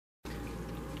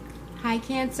Hi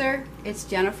Cancer, it's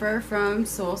Jennifer from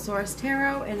Soul Source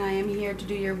Tarot, and I am here to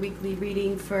do your weekly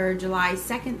reading for July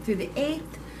 2nd through the 8th.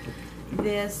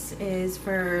 This is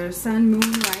for Sun, Moon,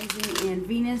 Rising, and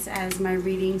Venus, as my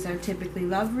readings are typically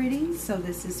love readings, so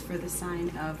this is for the sign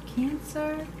of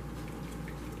Cancer.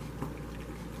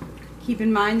 Keep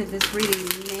in mind that this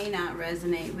reading may not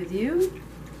resonate with you.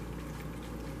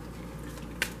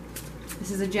 This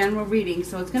is a general reading,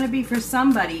 so it's going to be for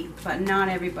somebody, but not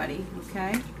everybody,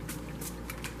 okay?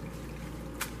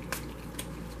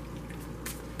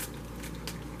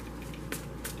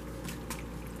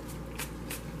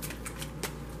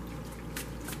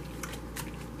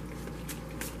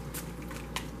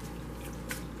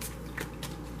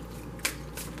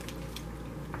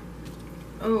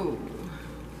 Oh,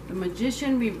 the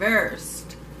Magician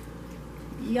reversed.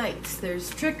 Yikes, there's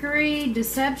trickery,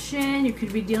 deception. You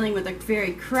could be dealing with a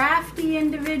very crafty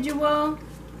individual.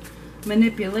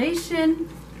 Manipulation.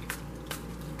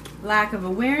 Lack of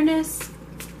awareness.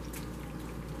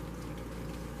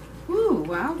 Ooh,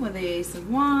 well, with the Ace of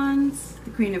Wands,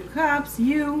 the Queen of Cups,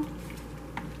 you,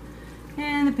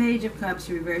 and the Page of Cups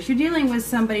reversed. You're dealing with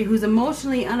somebody who's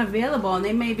emotionally unavailable, and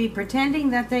they may be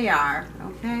pretending that they are,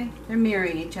 okay? They're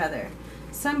mirroring each other.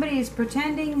 Somebody is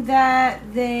pretending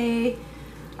that they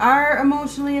are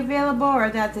emotionally available or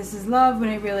that this is love when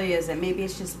it really isn't. Maybe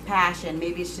it's just passion.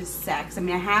 Maybe it's just sex. I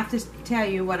mean, I have to tell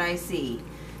you what I see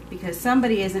because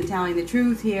somebody isn't telling the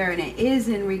truth here, and it is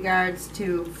in regards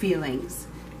to feelings.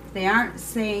 They aren't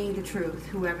saying the truth,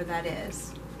 whoever that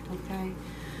is, okay?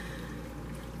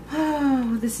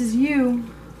 Oh, this is you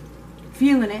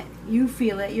feeling it. You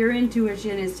feel it. Your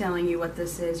intuition is telling you what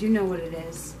this is. You know what it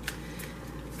is.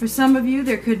 For some of you,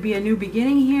 there could be a new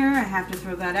beginning here. I have to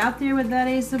throw that out there with that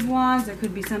Ace of Wands. There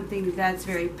could be something that's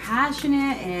very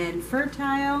passionate and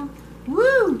fertile.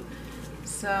 Woo!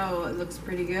 So it looks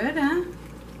pretty good, huh?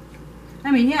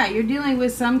 I mean, yeah, you're dealing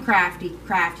with some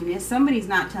craftiness. Somebody's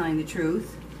not telling the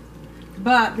truth.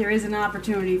 But there is an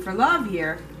opportunity for love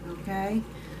here, okay?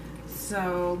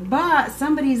 So, but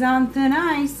somebody's on thin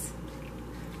ice.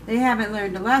 They haven't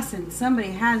learned a lesson. Somebody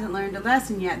hasn't learned a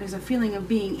lesson yet. There's a feeling of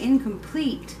being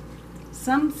incomplete.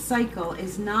 Some cycle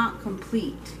is not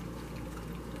complete.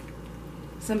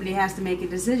 Somebody has to make a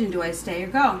decision. Do I stay or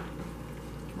go?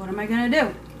 What am I going to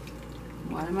do?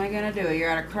 What am I going to do? You're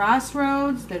at a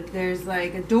crossroads. There's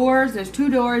like a doors. There's two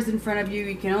doors in front of you.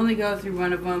 You can only go through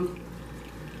one of them.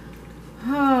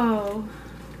 Oh.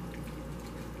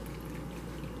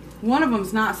 One of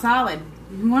them's not solid.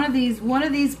 One of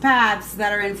these paths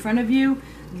that are in front of you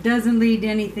doesn't lead to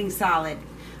anything solid.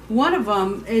 One of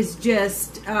them is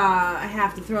just, I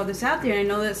have to throw this out there, and I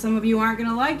know that some of you aren't going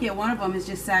to like it. One of them is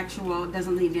just sexual. It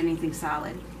doesn't lead to anything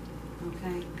solid.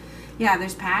 Okay? Yeah,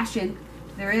 there's passion.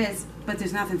 There is. But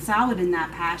there's nothing solid in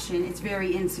that passion. It's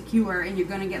very insecure, and you're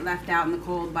going to get left out in the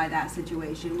cold by that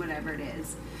situation, whatever it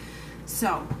is.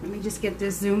 So, let me just get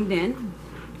this zoomed in.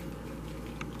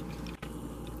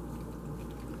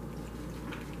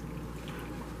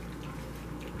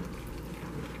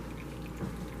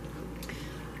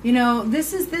 You know,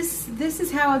 this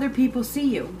is how other people see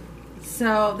you.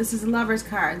 So this is a Lover's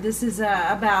card. This is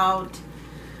about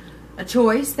a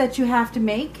choice that you have to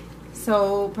make.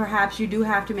 So perhaps you do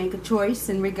have to make a choice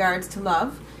in regards to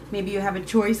love. Maybe you have a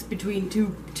choice between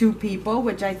two people,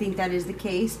 which I think that is the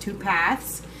case. Two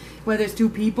paths, whether it's two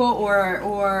people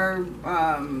or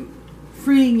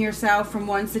freeing yourself from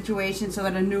one situation so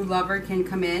that a new lover can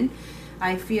come in.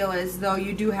 I feel as though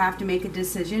you do have to make a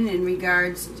decision in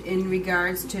regards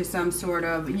to some sort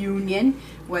of union,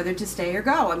 whether to stay or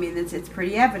go. I mean, it's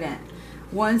pretty evident.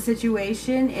 One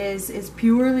situation is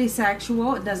purely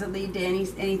sexual. It doesn't lead to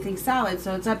anything solid.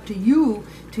 So it's up to you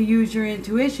to use your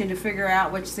intuition to figure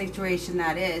out which situation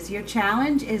that is. Your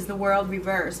challenge is the World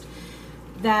reversed.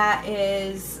 That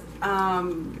is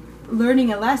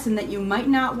learning a lesson that you might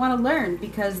not want to learn,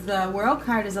 because the World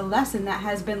card is a lesson that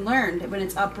has been learned when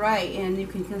it's upright, and you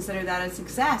can consider that a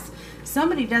success.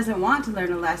 Somebody doesn't want to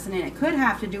learn a lesson, and it could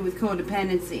have to do with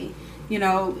codependency. You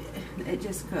know, it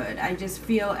just could. I just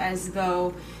feel as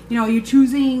though, you know, you're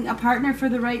choosing a partner for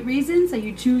the right reasons. Are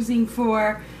you choosing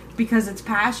because it's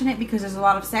passionate, because there's a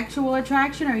lot of sexual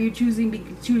attraction? Or are you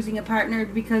choosing a partner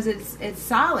because it's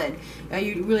solid? Are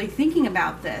you really thinking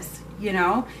about this? You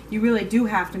know, you really do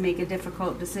have to make a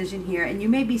difficult decision here, and you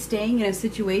may be staying in a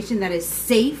situation that is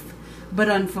safe but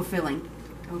unfulfilling.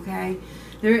 Okay,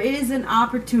 there is an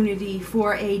opportunity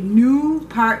for a new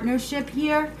partnership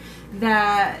here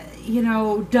that, you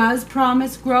know, does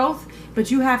promise growth,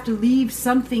 but you have to leave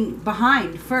something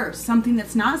behind first, something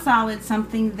that's not solid,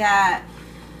 something that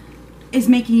is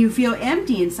making you feel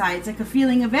empty inside. It's like a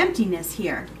feeling of emptiness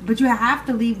here, but you have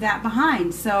to leave that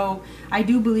behind. So I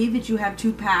do believe that you have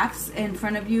two paths in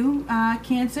front of you,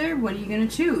 Cancer. What are you going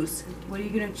to choose? What are you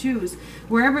going to choose?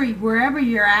 Wherever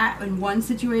you're at in one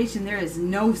situation, there is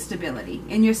no stability,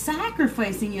 and you're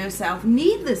sacrificing yourself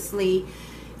needlessly,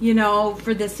 you know,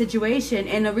 for this situation.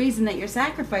 And the reason that you're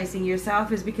sacrificing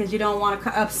yourself is because you don't want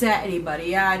to upset anybody.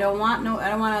 Yeah, I don't want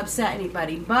to upset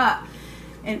anybody. But,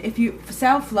 and if you,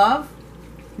 self-love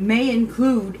may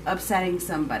include upsetting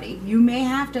somebody. You may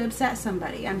have to upset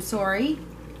somebody. I'm sorry.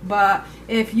 But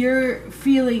if you're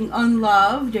feeling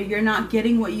unloved or you're not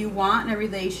getting what you want in a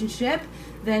relationship,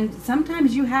 then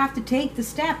sometimes you have to take the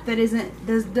step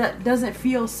that doesn't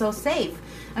feel so safe.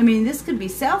 I mean, this could be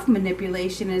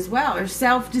self-manipulation as well, or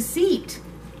self-deceit,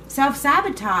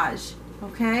 self-sabotage,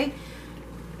 okay?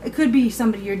 It could be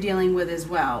somebody you're dealing with as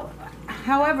well.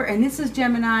 However, and this is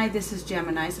Gemini,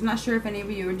 so I'm not sure if any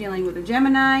of you are dealing with a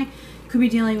Gemini. Could be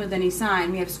dealing with any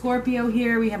sign. We have Scorpio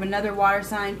here. We have another water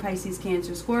sign, Pisces,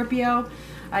 Cancer, Scorpio.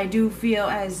 I do feel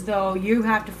as though you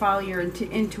have to follow your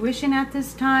intuition at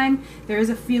this time. There is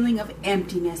a feeling of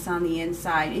emptiness on the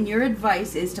inside, and your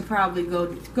advice is to probably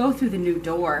go through the new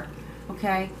door,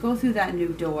 okay? Go through that new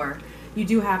door. You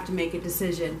do have to make a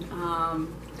decision.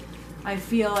 I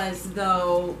feel as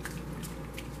though,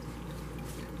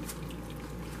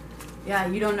 yeah,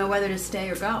 you don't know whether to stay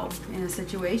or go in a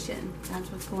situation. That's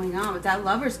what's going on. With that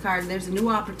Lover's card, there's a new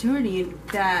opportunity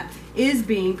that is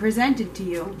being presented to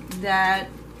you, that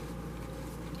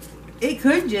it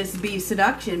could just be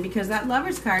seduction, because that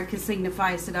Lover's card can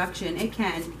signify seduction. It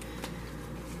can.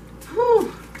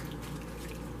 Whew.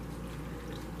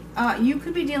 You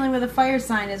could be dealing with a fire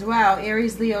sign as well,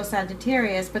 Aries, Leo,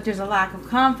 Sagittarius, but there's a lack of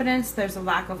confidence, there's a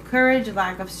lack of courage, a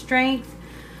lack of strength.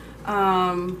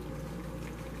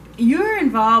 You're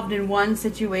involved in one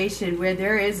situation where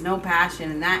there is no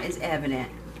passion, and that is evident.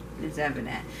 It's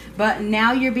evident. But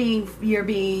now you're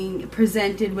being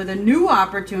presented with a new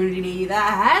opportunity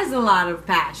that has a lot of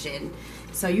passion.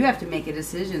 So you have to make a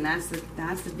decision. That's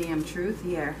the damn truth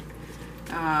here.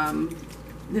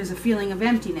 There's a feeling of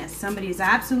emptiness. Somebody is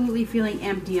absolutely feeling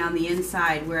empty on the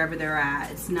inside wherever they're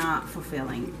at. It's not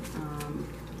fulfilling.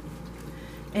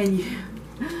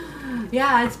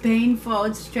 Yeah, it's painful,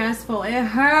 it's stressful, it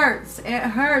hurts,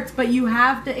 but you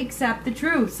have to accept the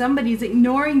truth. Somebody's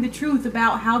ignoring the truth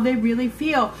about how they really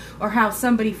feel, or how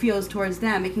somebody feels towards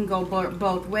them. It can go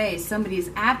both ways. Somebody is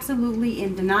absolutely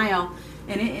in denial,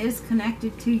 and it is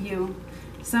connected to you.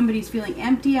 Somebody's feeling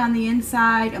empty on the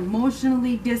inside,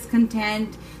 emotionally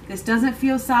discontent. This doesn't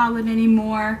feel solid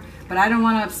anymore, but I don't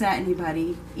want to upset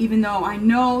anybody, even though I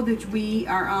know that we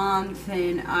are on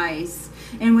thin ice.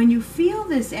 And when you feel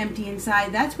this empty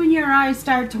inside, that's when your eyes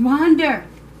start to wander.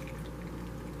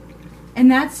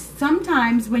 And that's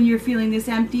sometimes when you're feeling this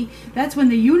empty, that's when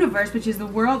the universe, which is the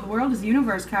world is the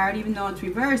universe card, even though it's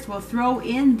reversed, will throw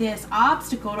in this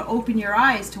obstacle to open your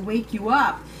eyes, to wake you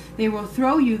up. They will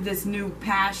throw you this new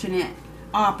passionate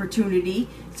opportunity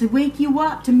to wake you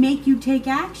up, to make you take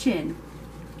action.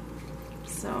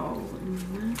 So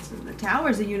the Tower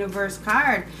is a universe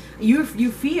card. You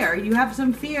fear. You have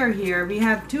some fear here. We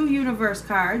have two universe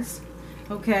cards,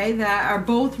 okay, that are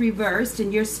both reversed,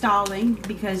 and you're stalling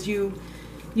because you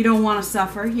don't want to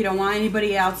suffer. You don't want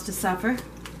anybody else to suffer.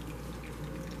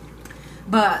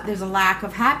 But there's a lack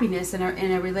of happiness in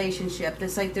a relationship.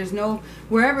 It's like there's no,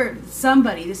 wherever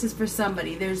somebody, this is for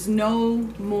somebody, there's no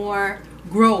more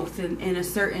growth in a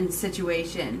certain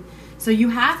situation. So you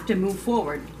have to move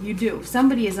forward. You do.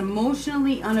 Somebody is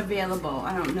emotionally unavailable.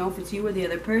 I don't know if it's you or the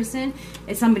other person.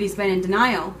 If somebody's been in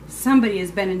denial. Somebody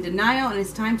has been in denial, and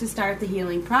it's time to start the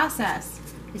healing process.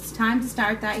 It's time to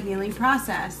start that healing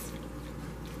process.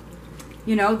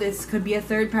 You know, this could be a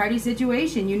third-party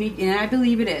situation. You need, and I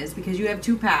believe it is, because you have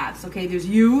two paths. Okay, there's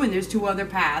you and there's two other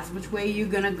paths. Which way are you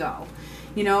gonna go?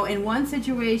 You know, in one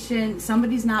situation,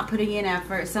 somebody's not putting in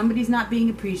effort. Somebody's not being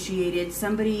appreciated.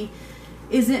 Somebody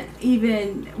isn't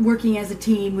even working as a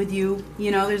team with you.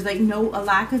 You know, there's like a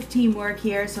lack of teamwork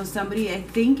here. So somebody, I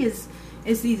think, is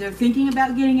either thinking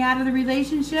about getting out of the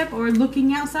relationship or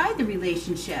looking outside the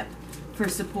relationship for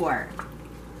support.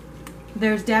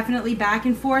 There's definitely back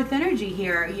and forth energy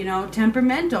here, you know,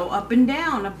 temperamental, up and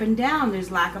down, up and down.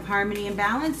 There's lack of harmony and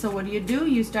balance. So what do?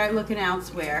 You start looking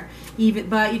elsewhere.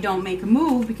 But you don't make a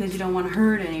move because you don't want to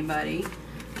hurt anybody.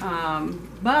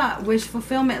 But wish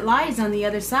fulfillment lies on the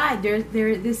other side.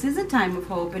 This is a time of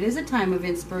hope. It is a time of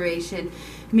inspiration.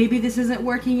 Maybe this isn't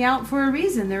working out for a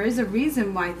reason. There is a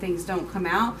reason why things don't come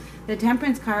out. The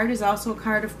Temperance card is also a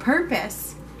card of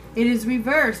purpose. It is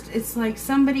reversed. It's like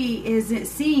somebody isn't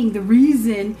seeing the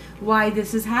reason why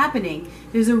this is happening.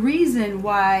 There's a reason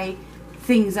why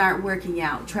things aren't working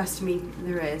out. Trust me,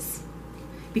 there is.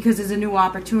 Because there's a new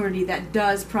opportunity that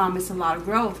does promise a lot of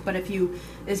growth. But if you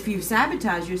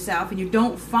sabotage yourself and you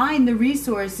don't find the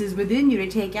resources within you to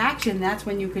take action, that's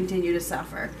when you continue to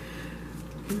suffer.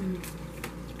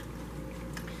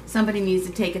 Somebody needs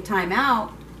to take a time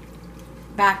out,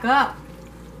 back up,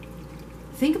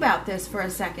 think about this for a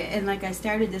second. And like I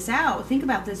started this out, think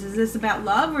about this. Is this about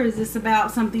love, or is this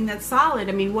about something that's solid?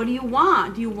 I mean, what do you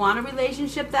want? Do you want a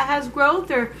relationship that has growth,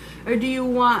 or do you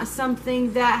want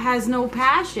something that has no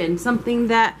passion, something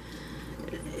that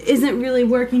isn't really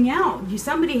working out?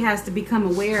 Somebody has to become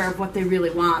aware of what they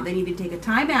really want. They need to take a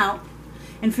time out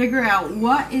and figure out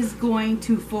what is going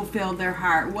to fulfill their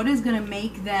heart, what is going to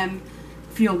make them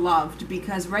feel loved,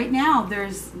 because right now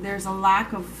there's a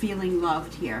lack of feeling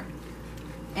loved here.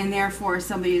 And therefore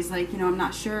somebody is like, I'm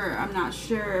not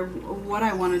sure what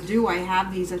I want to do. I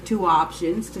have these two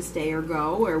options, to stay or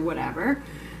go or whatever,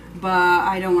 but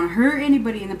I don't want to hurt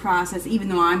anybody in the process, even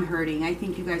though I'm hurting. I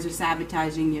think you guys are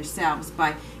sabotaging yourselves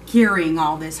by carrying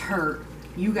all this hurt.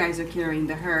 You guys are carrying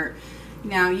the hurt.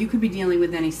 Now, you could be dealing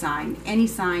with any sign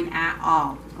at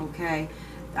all, okay?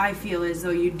 I feel as though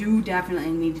you do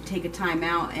definitely need to take a time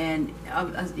out and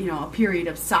a period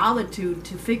of solitude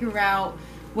to figure out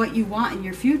what you want in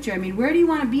your future. I mean, where do you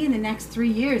want to be in the next 3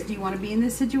 years? Do you want to be in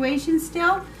this situation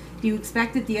still? Do you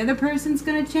expect that the other person's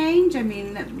going to change? I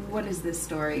mean, what is this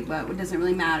story? But it doesn't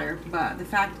really matter. But the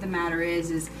fact of the matter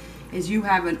is you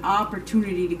have an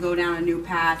opportunity to go down a new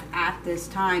path at this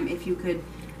time if you could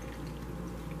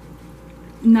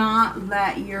not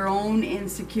let your own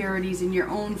insecurities and your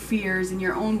own fears and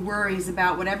your own worries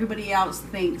about what everybody else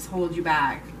thinks hold you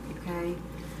back. Okay?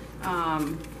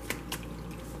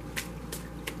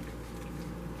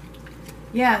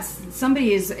 Yes,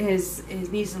 somebody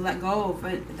needs to let go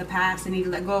of the past. They need to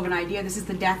let go of an idea. This is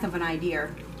the death of an idea.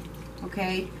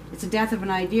 Okay? It's a death of an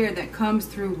idea that comes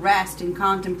through rest and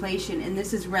contemplation, and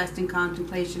this is rest and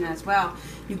contemplation as well.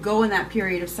 You go in that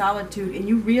period of solitude and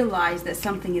you realize that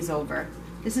something is over.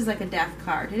 This is like a death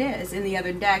card. It is. In the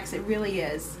other decks, it really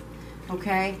is.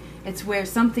 Okay? It's where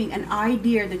an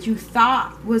idea that you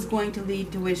thought was going to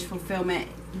lead to wish fulfillment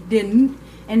didn't,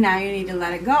 and now you need to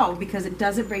let it go because it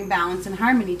doesn't bring balance and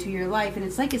harmony to your life. And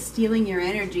it's like it's stealing your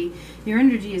energy. Your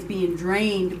energy is being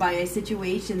drained by a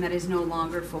situation that is no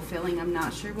longer fulfilling. I'm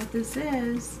not sure what this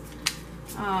is.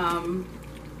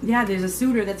 Yeah, there's a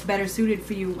suitor that's better suited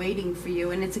for you, waiting for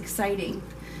you, and it's exciting.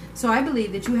 So I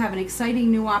believe that you have an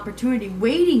exciting new opportunity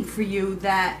waiting for you,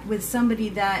 that with somebody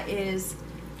that is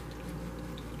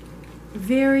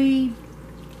very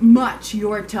much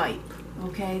your type.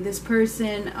 Okay, this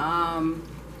person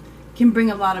can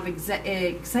bring a lot of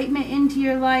excitement into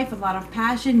your life, a lot of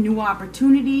passion, new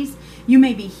opportunities. You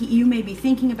may be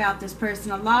thinking about this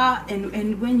person a lot,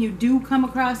 and when you do come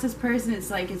across this person, it's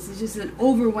just an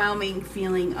overwhelming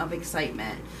feeling of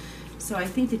excitement. So I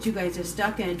think that you guys are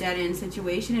stuck in a dead-end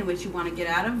situation in which you want to get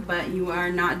out of, but you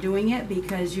are not doing it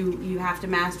because you have to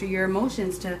master your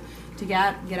emotions to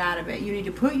get out of it. You need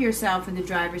to put yourself in the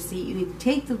driver's seat. You need to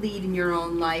take the lead in your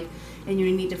own life, and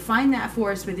you need to find that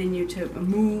force within you to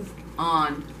move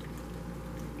on.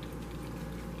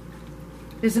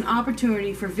 There's an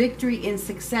opportunity for victory and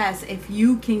success if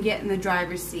you can get in the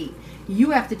driver's seat.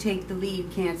 You have to take the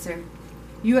lead, Cancer.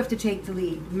 You have to take the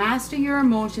lead. Master your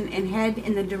emotion and head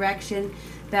in the direction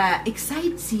that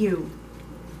excites you.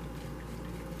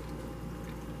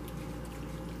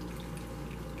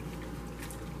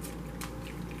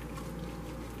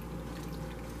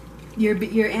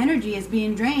 Your energy is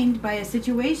being drained by a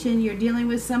situation. You're dealing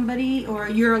with somebody,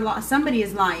 or somebody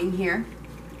is lying here.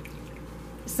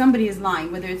 Somebody is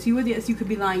lying, whether it's you or you could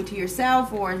be lying to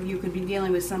yourself, or you could be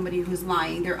dealing with somebody who's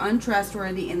lying. They're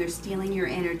untrustworthy and they're stealing your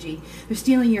energy. They're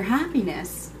stealing your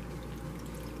happiness.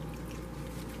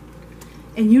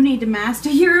 And you need to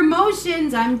master your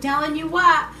emotions. I'm telling you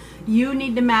what. You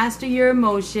need to master your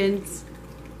emotions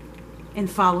and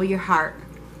follow your heart.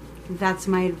 That's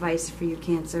my advice for you,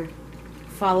 Cancer.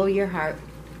 Follow your heart.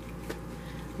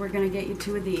 We're going to get you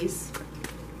 2 of these.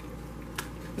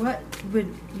 What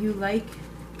would you like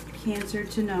Cancer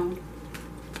to know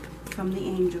from the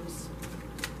angels?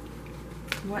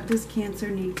 What does Cancer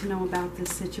need to know about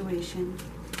this situation?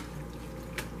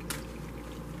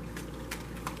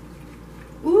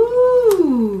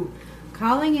 Ooh!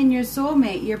 Calling in your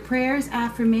soulmate. Your prayers,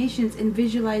 affirmations, and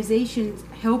visualizations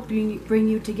help bring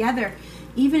you together,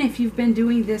 even if you've been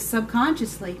doing this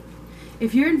subconsciously.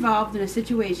 If you're involved in a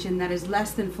situation that is less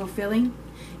than fulfilling,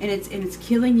 and it's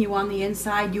killing you on the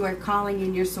inside, you are calling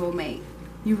in your soulmate.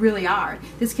 You really are.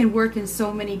 This can work in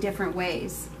so many different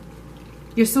ways.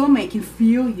 Your soulmate can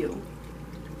feel you.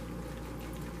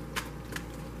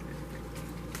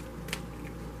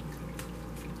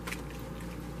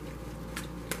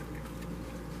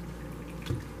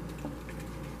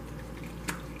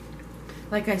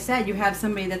 Like I said, you have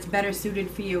somebody that's better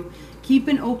suited for you. Keep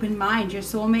an open mind. Your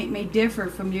soulmate may differ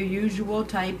from your usual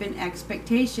type and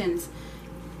expectations.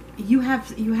 You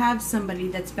have somebody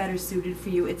that's better suited for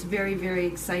you. It's very, very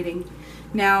exciting.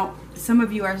 Now, some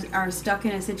of you are stuck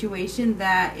in a situation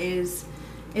that is,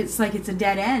 it's like it's a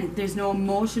dead end. There's no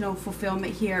emotional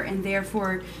fulfillment here, and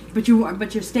therefore, but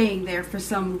you're staying there for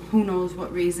some who knows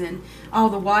what reason. All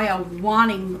the while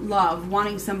wanting love,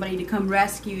 wanting somebody to come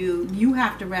rescue you. You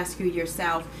have to rescue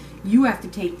yourself. You have to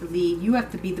take the lead. You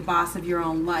have to be the boss of your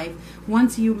own life.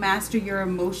 Once you master your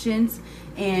emotions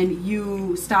and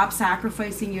you stop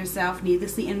sacrificing yourself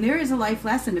needlessly, and there is a life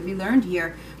lesson to be learned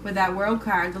here with that World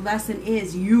card. The lesson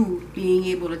is you being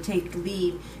able to take the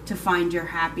lead to find your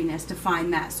happiness, to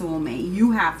find that soulmate.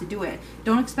 You have to do it.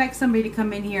 Don't expect somebody to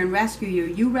come in here and rescue you.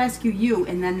 You rescue you,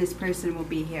 and then this person will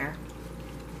be here.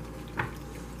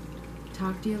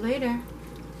 Talk to you later.